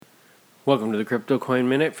Welcome to the Crypto Coin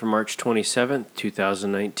Minute for March 27th,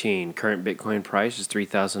 2019. Current Bitcoin price is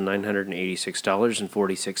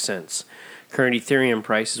 $3,986.46. Current Ethereum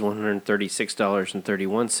price is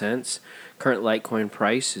 $136.31. Current Litecoin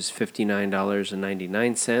price is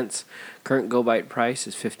 $59.99. Current GoByte price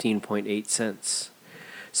is 15.8 cents.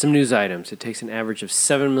 Some news items. It takes an average of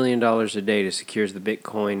 $7 million a day to secure the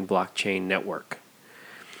Bitcoin blockchain network.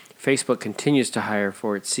 Facebook continues to hire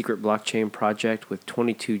for its secret blockchain project with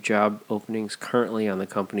 22 job openings currently on the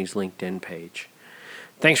company's LinkedIn page.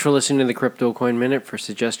 Thanks for listening to the Crypto Coin Minute. For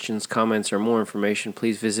suggestions, comments, or more information,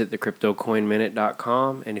 please visit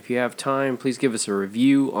thecryptocoinminute.com. And if you have time, please give us a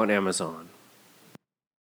review on Amazon.